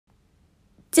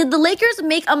Did the Lakers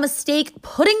make a mistake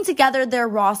putting together their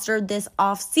roster this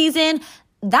offseason?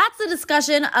 That's the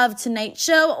discussion of tonight's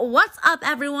show. What's up,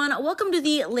 everyone? Welcome to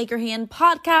the Laker Hand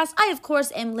podcast. I, of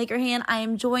course, am Laker Hand. I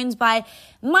am joined by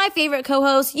my favorite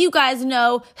co-host. You guys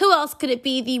know, who else could it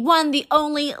be? The one, the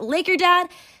only Laker Dad.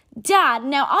 Dad,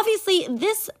 now, obviously,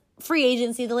 this free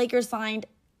agency, the Lakers signed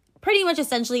pretty much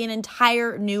essentially an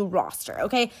entire new roster,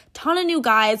 okay? Ton of new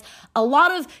guys, a lot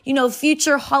of,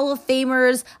 future Hall of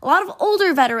Famers, a lot of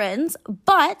older veterans,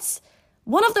 but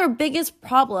one of their biggest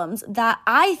problems that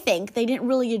I think they didn't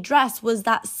really address was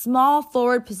that small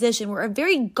forward position. We're a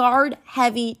very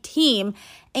guard-heavy team,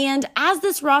 and as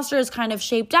this roster is kind of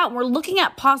shaped out, we're looking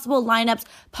at possible lineups,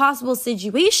 possible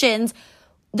situations.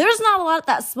 There's not a lot at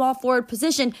that small forward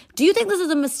position. Do you think this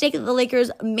is a mistake that the Lakers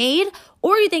made?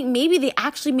 Or do you think maybe they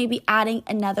actually may be adding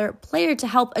another player to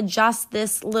help adjust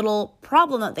this little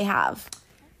problem that they have?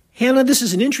 Hannah, this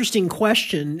is an interesting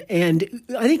question, and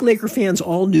I think Laker fans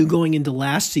all knew going into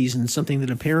last season something that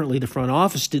apparently the front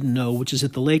office didn't know, which is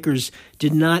that the Lakers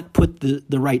did not put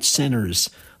the right centers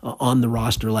on the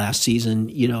roster last season.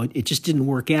 It just didn't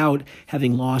work out,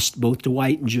 having lost both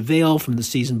Dwight and JaVale from the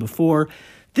season before.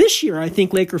 This year, I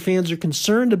think Laker fans are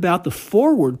concerned about the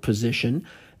forward position.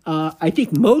 I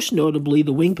think most notably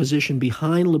the wing position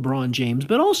behind LeBron James,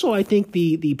 but also I think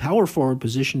the power forward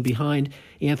position behind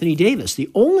Anthony Davis. The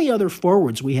only other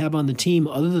forwards we have on the team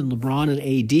other than LeBron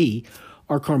and AD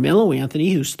are Carmelo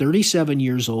Anthony, who's 37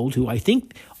 years old, who I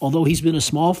think, although he's been a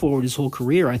small forward his whole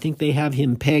career, I think they have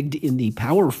him pegged in the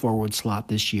power forward slot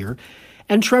this year.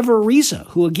 And Trevor Ariza,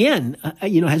 who again,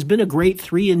 has been a great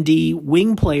 3-and-D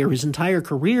wing player his entire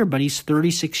career, but he's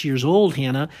 36 years old,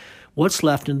 Hannah. What's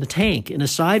left in the tank? And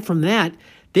aside from that,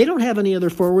 they don't have any other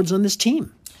forwards on this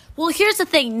team. Well, here's the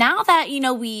thing. Now that,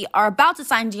 we are about to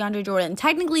sign DeAndre Jordan,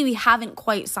 technically we haven't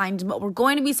quite signed him, but we're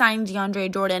going to be signing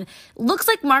DeAndre Jordan. Looks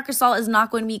like Marc Gasol is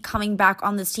not going to be coming back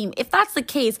on this team. If that's the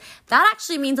case, that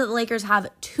actually means that the Lakers have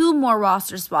 2 more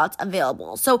roster spots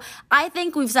available. So I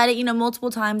think we've said it,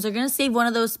 multiple times. They're going to save one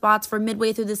of those spots for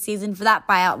midway through the season for that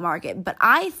buyout market. But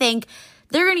I think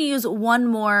they're going to use one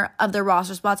more of their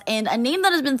roster spots. And a name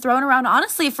that has been thrown around,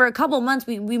 honestly, for a couple months,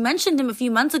 we mentioned him a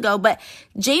few months ago, but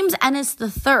James Ennis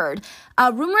III.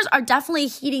 Rumors are definitely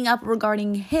heating up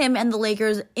regarding him and the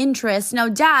Lakers' interest. Now,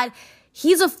 Dad,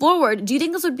 he's a forward. Do you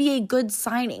think this would be a good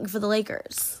signing for the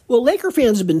Lakers? Well, Laker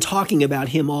fans have been talking about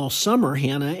him all summer,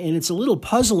 Hannah, and it's a little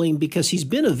puzzling because he's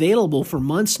been available for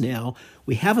months now.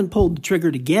 We haven't pulled the trigger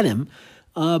to get him.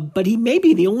 But he may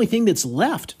be the only thing that's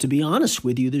left, to be honest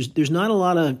with you. There's not a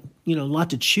lot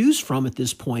to choose from at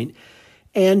this point.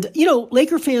 And,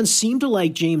 Laker fans seem to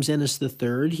like James Ennis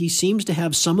III. He seems to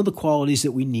have some of the qualities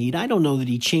that we need. I don't know that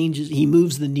he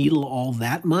moves the needle all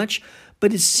that much,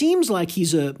 but it seems like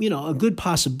he's a good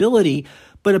possibility.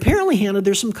 But apparently, Hannah,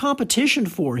 there's some competition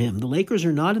for him. The Lakers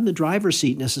are not in the driver's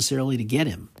seat necessarily to get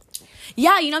him.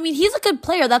 Yeah, he's a good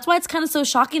player. That's why it's kind of so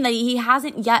shocking that he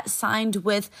hasn't yet signed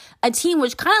with a team,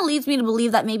 which kind of leads me to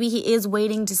believe that maybe he is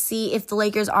waiting to see if the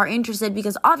Lakers are interested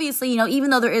because obviously, even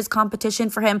though there is competition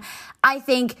for him, I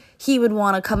think he would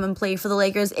want to come and play for the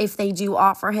Lakers if they do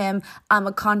offer him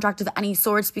a contract of any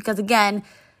sorts because, again,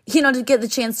 to get the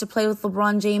chance to play with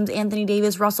LeBron James, Anthony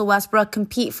Davis, Russell Westbrook,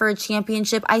 compete for a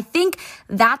championship. I think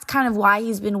that's kind of why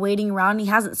he's been waiting around. He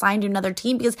hasn't signed to another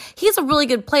team because he's a really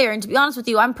good player. And to be honest with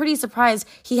you, I'm pretty surprised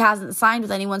he hasn't signed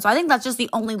with anyone. So I think that's just the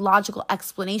only logical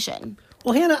explanation.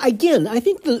 Well, Hannah, again, I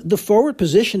think the forward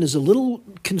position is a little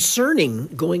concerning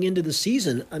going into the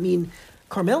season. I mean,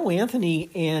 Carmelo Anthony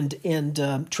and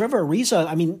Trevor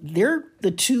Ariza, they're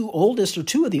the two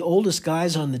of the oldest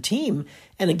guys on the team.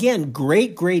 And again,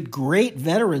 great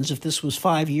veterans if this was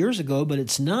 5 years ago, but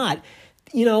it's not.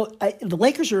 The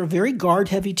Lakers are a very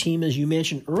guard-heavy team, as you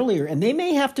mentioned earlier, and they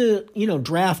may have to,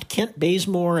 draft Kent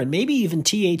Bazemore and maybe even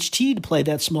THT to play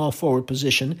that small forward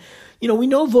position. We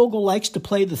know Vogel likes to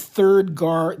play the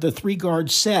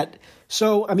 3-guard set.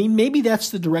 So, maybe that's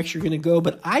the direction you're going to go,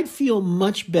 but I'd feel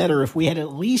much better if we had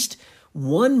at least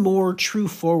one more true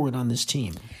forward on this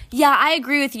team. Yeah, I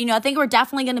agree with you. I think we're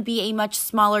definitely going to be a much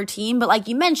smaller team, but like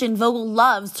you mentioned, Vogel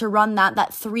loves to run that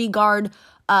 3-guard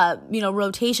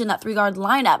rotation, that 3-guard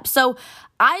lineup. So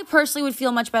I personally would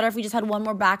feel much better if we just had one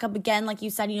more backup. Again, like you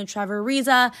said, Trevor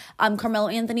Ariza, Carmelo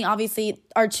Anthony, obviously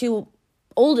are 2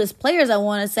 oldest players, I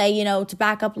want to say, to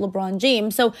back up LeBron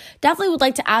James. So definitely would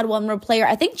like to add one more player.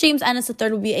 I think James Ennis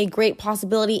III would be a great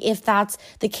possibility if that's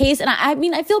the case. And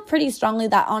I feel pretty strongly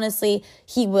that honestly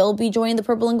he will be joining the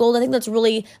purple and gold. I think that's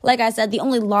really, like I said, the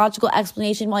only logical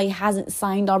explanation why he hasn't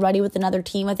signed already with another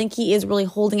team. I think he is really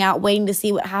holding out, waiting to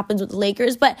see what happens with the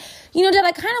Lakers. But, Dad,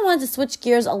 I kind of wanted to switch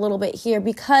gears a little bit here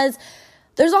because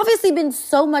There's obviously been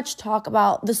so much talk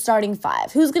about the starting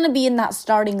five. Who's going to be in that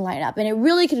starting lineup? And it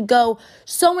really could go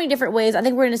so many different ways. I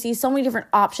think we're going to see so many different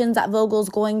options that Vogel's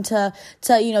going to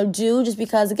do, just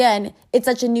because, again, it's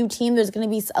such a new team. There's going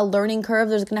to be a learning curve.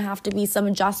 There's going to have to be some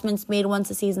adjustments made once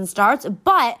the season starts.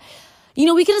 But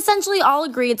we can essentially all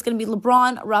agree it's going to be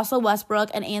LeBron, Russell Westbrook,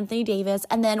 and Anthony Davis.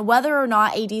 And then whether or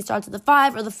not AD starts at the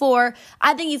 5 or the 4,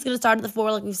 I think he's going to start at the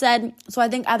 4, like we've said. So I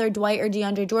think either Dwight or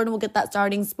DeAndre Jordan will get that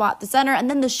starting spot at the center. And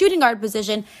then the shooting guard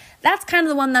position, that's kind of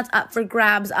the one that's up for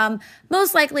grabs.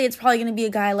 Most likely it's probably going to be a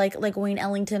guy like Wayne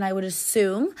Ellington, I would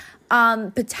assume.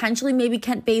 Potentially maybe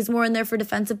Kent Bazemore in there for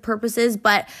defensive purposes.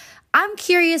 But I'm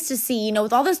curious to see,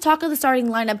 with all this talk of the starting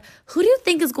lineup, who do you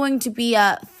think is going to be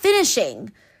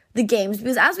finishing the games?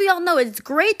 Because as we all know, it's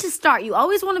great to start. You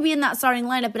always want to be in that starting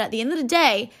lineup, but at the end of the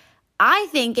day, I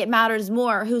think it matters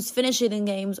more who's finishing the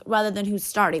games rather than who's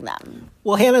starting them.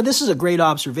 Well, Hannah, this is a great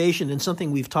observation and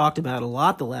something we've talked about a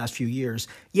lot the last few years.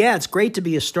 Yeah, it's great to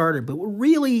be a starter, but what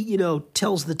really,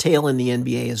 tells the tale in the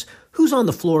NBA is who's on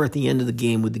the floor at the end of the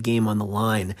game with the game on the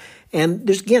line. And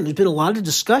there's been a lot of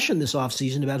discussion this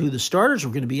offseason about who the starters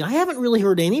were going to be. I haven't really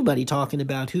heard anybody talking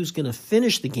about who's going to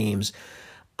finish the games.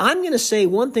 I'm going to say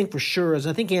one thing for sure is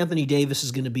I think Anthony Davis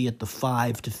is going to be at the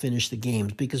 5 to finish the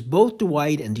games, because both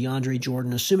Dwight and DeAndre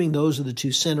Jordan, assuming those are the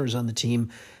two centers on the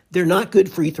team, they're not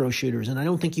good free throw shooters, and I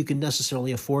don't think you can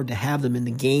necessarily afford to have them in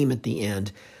the game at the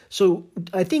end. So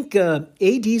I think AD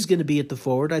is going to be at the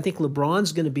forward. I think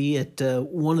LeBron's going to be at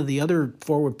one of the other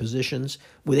forward positions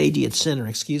with AD at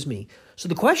center, So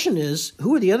the question is,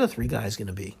 who are the other three guys going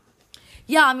to be?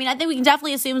 Yeah, I think we can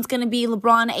definitely assume it's going to be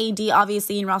LeBron, AD,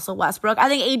 obviously, and Russell Westbrook. I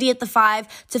think AD at the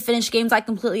 5 to finish games. I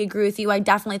completely agree with you. I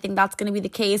definitely think that's going to be the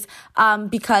case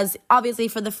because, obviously,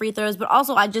 for the free throws, but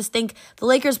also I just think the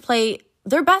Lakers play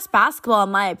their best basketball,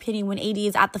 in my opinion, when AD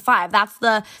is at the 5. That's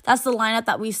the lineup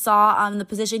that we saw the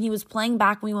position he was playing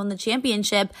back when we won the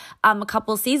championship a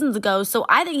couple of seasons ago. So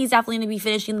I think he's definitely going to be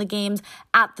finishing the games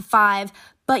at the 5.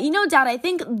 But, Dad, I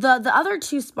think the other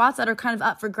two spots that are kind of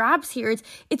up for grabs here,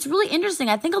 it's really interesting.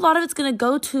 I think a lot of it's going to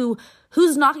go to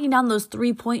who's knocking down those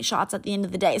 3-point shots at the end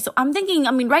of the day. So I'm thinking,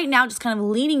 right now, just kind of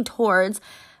leaning towards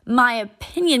my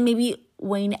opinion, maybe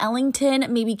Wayne Ellington,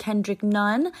 maybe Kendrick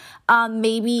Nunn,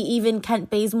 maybe even Kent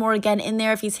Bazemore again in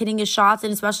there if he's hitting his shots,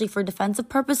 and especially for defensive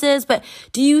purposes. But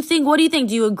what do you think?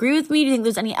 Do you agree with me? Do you think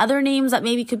there's any other names that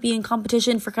maybe could be in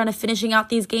competition for kind of finishing out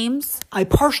these games? I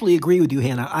partially agree with you,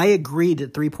 Hannah. I agree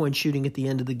that 3-point shooting at the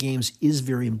end of the games is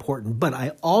very important, but I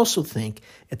also think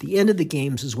at the end of the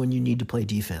games is when you need to play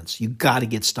defense. You got to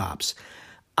get stops.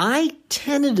 I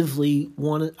tentatively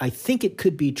I think it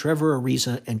could be Trevor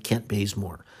Ariza and Kent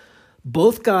Bazemore.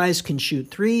 Both guys can shoot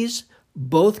threes.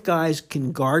 Both guys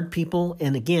can guard people.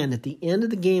 And again, at the end of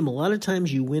the game, a lot of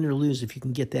times you win or lose if you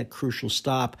can get that crucial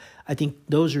stop. I think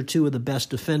those are two of the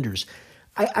best defenders.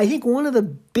 I think one of the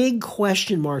big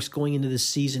question marks going into this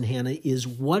season, Hannah, is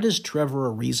what does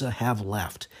Trevor Ariza have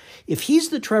left? If he's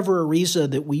the Trevor Ariza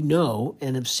that we know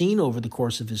and have seen over the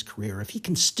course of his career, if he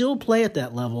can still play at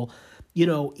that level,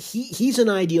 he's an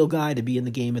ideal guy to be in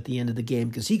the game at the end of the game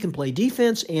because he can play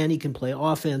defense and he can play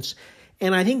offense.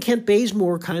 And I think Kent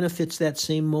Bazemore kind of fits that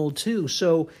same mold too.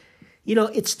 So,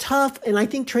 it's tough. And I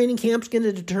think training camp's going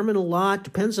to determine a lot.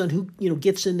 Depends on who,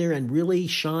 gets in there and really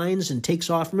shines and takes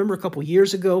off. Remember a couple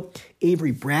years ago,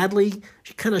 Avery Bradley,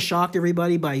 she kind of shocked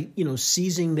everybody by,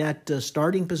 seizing that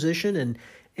starting position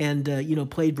and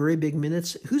played very big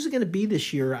minutes. Who's it going to be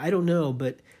this year? I don't know,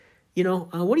 but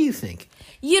what do you think?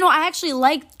 I actually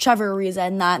like Trevor Ariza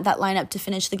in that lineup to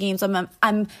finish the game. So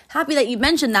I'm happy that you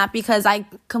mentioned that because I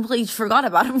completely forgot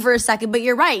about him for a second. But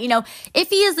you're right. If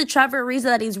he is the Trevor Ariza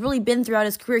that he's really been throughout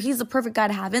his career, he's the perfect guy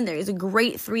to have in there. He's a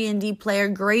great 3-and-D player,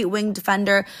 great wing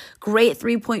defender, great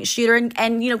 3-point shooter,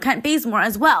 and Kent Bazemore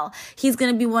as well. He's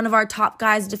going to be one of our top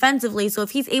guys defensively. So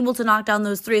if he's able to knock down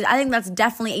those threes, I think that's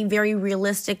definitely a very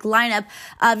realistic lineup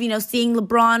of, seeing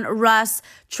LeBron, Russ,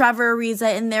 Trevor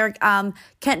Ariza in there,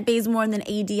 Kent Bazemore, and then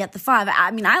AD at the 5.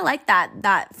 I like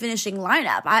that finishing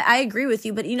lineup. I agree with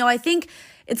you, but I think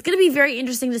it's going to be very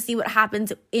interesting to see what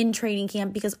happens in training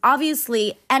camp because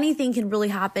obviously anything can really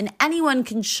happen. Anyone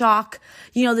can shock,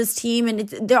 this team, and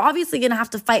they're obviously going to have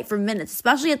to fight for minutes,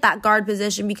 especially at that guard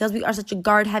position because we are such a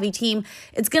guard-heavy team.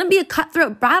 It's going to be a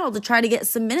cutthroat battle to try to get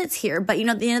some minutes here, but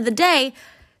at the end of the day,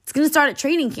 it's going to start at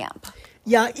training camp.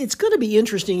 Yeah, it's going to be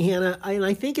interesting, Hannah, and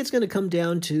I think it's going to come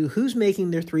down to who's making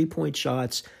their 3-point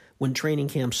shots when training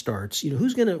camp starts.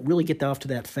 Who's going to really get off to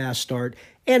that fast start,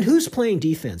 and who's playing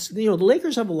defense. The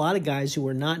Lakers have a lot of guys who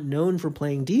are not known for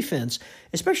playing defense,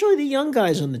 especially the young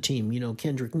guys on the team.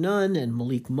 Kendrick Nunn and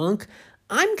Malik Monk.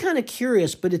 I'm kind of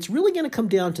curious, but it's really going to come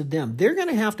down to them. They're going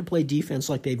to have to play defense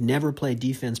like they've never played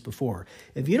defense before.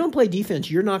 If you don't play defense,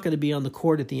 you're not going to be on the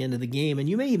court at the end of the game, and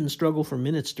you may even struggle for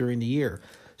minutes during the year.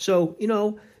 So,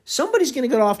 somebody's going to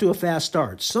get off to a fast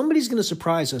start. Somebody's going to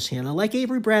surprise us, Hannah, like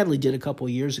Avery Bradley did a couple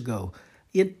of years ago.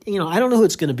 I don't know who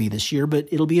it's going to be this year, but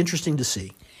it'll be interesting to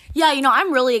see. Yeah,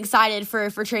 I'm really excited for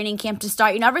training camp to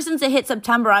start. Ever since it hit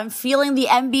September, I'm feeling the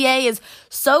NBA is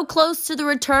so close to the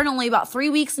return. Only about 3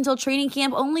 weeks until training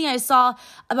camp. Only I saw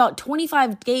about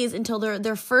 25 days until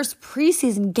their first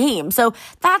preseason game. So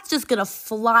that's just going to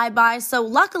fly by. So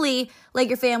luckily,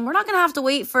 Laker fan, we're not going to have to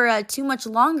wait for too much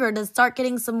longer to start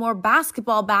getting some more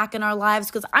basketball back in our lives,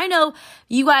 because I know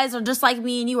you guys are just like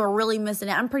me and you are really missing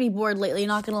it. I'm pretty bored lately,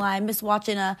 not going to lie. I miss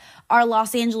watching our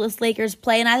Los Angeles Lakers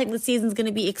play, and I think the season's going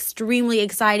to be extremely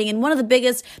exciting. And one of the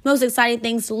biggest, most exciting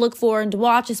things to look for and to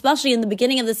watch, especially in the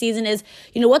beginning of the season, is,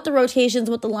 what the rotations,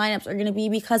 what the lineups are going to be,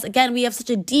 because again, we have such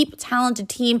a deep, talented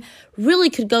team, really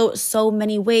could go so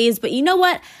many ways. But you know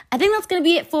what? I think that's going to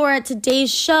be it for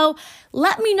today's show.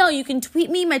 Let me know. You can tweet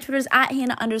me. My Twitter's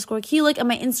 @Hannah_Kulik, and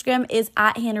my Instagram is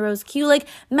 @HannahRoseKulik.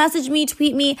 Message me,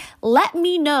 tweet me. Let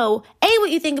me know, what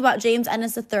you think about James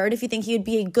Ennis III, if you think he would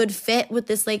be a good fit with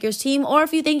this Lakers team, or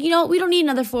if you think, we don't need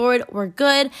another forward, we're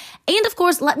good. And of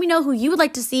course, let me know who you would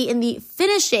like to see in the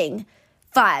finishing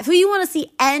five, who you want to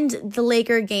see end the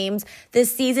Laker games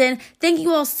this season. Thank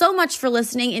you all so much for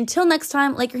listening. Until next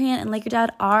time, Laker Han and Laker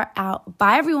Dad are out.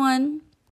 Bye, everyone.